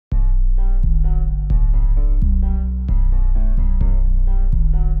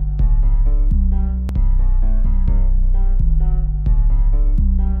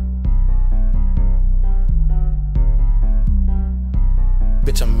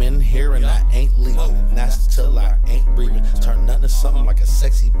I'm in here and I ain't leaving. That's till I ain't breathing. Turn nothing to something like a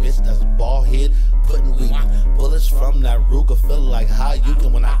sexy bitch that's bald head, putting weaving. Bullets from that Ruger feel like how you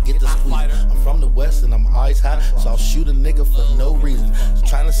can when I get the squeeze. I'm from the west and I'm always hot, so I'll shoot a nigga for no reason.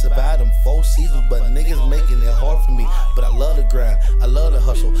 Trying to survive them 4 seasons, but niggas making it hard for me. But I love the grind, I love the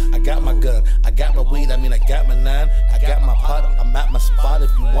hustle. I got my gun, I got my weed, I mean I got my 9, I got my pot, I'm at my spot.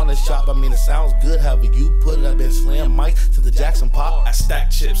 If you wanna shop, I mean it sounds good, however you put it. I've been slam Mike to the Jackson Pop. I stack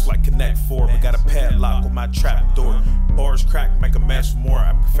chips like Connect 4, but got a padlock on my trap door. Bars crack, make a match for more.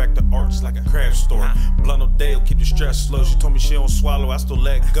 I perfect the arts like a craft store. Blunt O'Dale, keep the stress slow. She told me she don't swallow, I still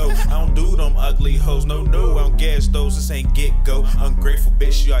let go. I don't do them ugly hoes, no, I don't gas those, this ain't get go. Ungrateful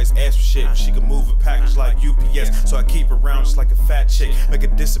bitch, she always ask for shit. She can move a package like UPS, so I keep her around just like a fat chick. Make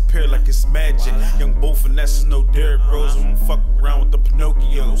it disappear like it's magic. Young bull finesses, no Derrick Rose. I'm fucking around with the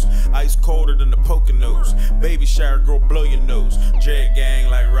Pinocchios. Ice colder than the Poconos. Baby shower girl, blow your nose. Dread gang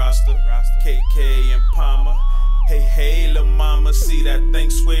like Rasta, KK and Palmer. Hey, lil' mama, see that thing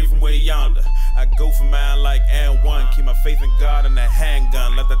sway from way yonder. I go for mine like N1, keep my faith in God and a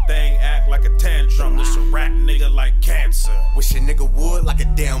handgun. Let the thing act like a tantrum. This a rat nigga like cancer. Wish a nigga would like a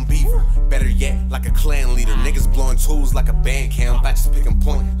damn beaver. Better yet, like a clan leader. Niggas blowing tools like a band camp. I just picking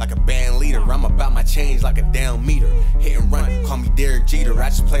point like a band leader. I'm about my change like a damn meter. Hit and run, call me Derek Jeter. I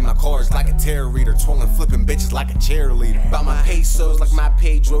just play my cards like a tarot reader. Twirling flipping bitches like a cheerleader. About my pesos like my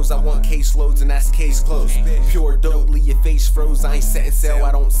Pedros. I want caseloads and that's case closed. Pure dope, leave your face froze. I ain't setting sail,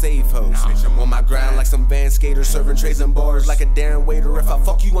 I don't save hoes. On my grind like some van skater, serving trays and bars like a damn waiter. If I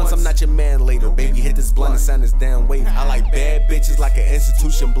fuck you once, I'm not your man later. Baby, hit this blunt and sound this damn wave. I like bad bitches like an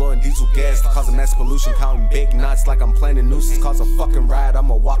institution, blowing diesel gas, causing mass pollution, counting big knots like I'm planning nuisance. Cause a fucking ride, I'm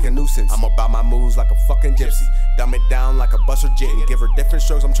a walking nuisance. I'm about my moves like a fucking gypsy, dumb it down like a bus or jitney. Give her different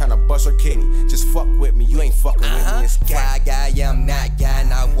strokes, I'm trying to bust her kidney. Just fuck with me, you ain't fucking with me. It's Fly guy, yeah, I'm not guy,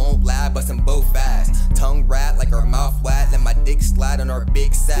 and I won't lie, bustin' both eyes. Tongue rat like her mouth wide, let my dick slide on her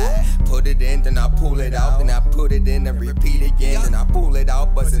big side. Put it in, then I pull it out, then I put it in and repeat again. Then I pull it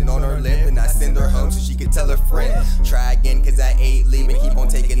out, bustin' on her lip, and I send her home so she can tell her friend. Try again, cause I ain't leaving, keep on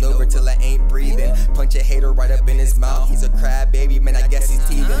taking over till I ain't breathing. Punch a hater right up in his mouth, he's a crybaby, man, I guess he's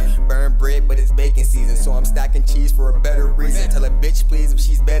teething. Burn bread, but it's baking season, so I'm stacking cheese for a better reason. Tell a bitch please, if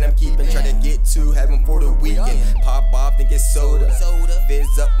she's bad I'm keeping. Try to get to heaven for the weekend. Pop off, then get soda.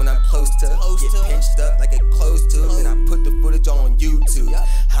 Fizz up when I'm close to. Get pinched up like a closed tube, then I put the footage on YouTube.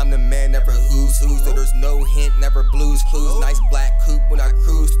 I'm the man, never who's who, so there's no hint, never blues clues. Nice black coupe when I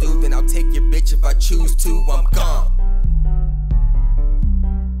cruise through, then I'll take your bitch if I choose to. I'm gone.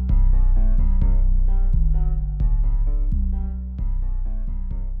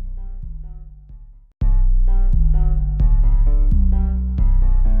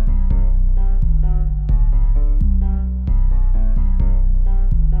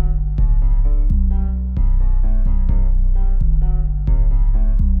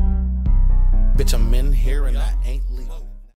 Bitch, I'm in here and I ain't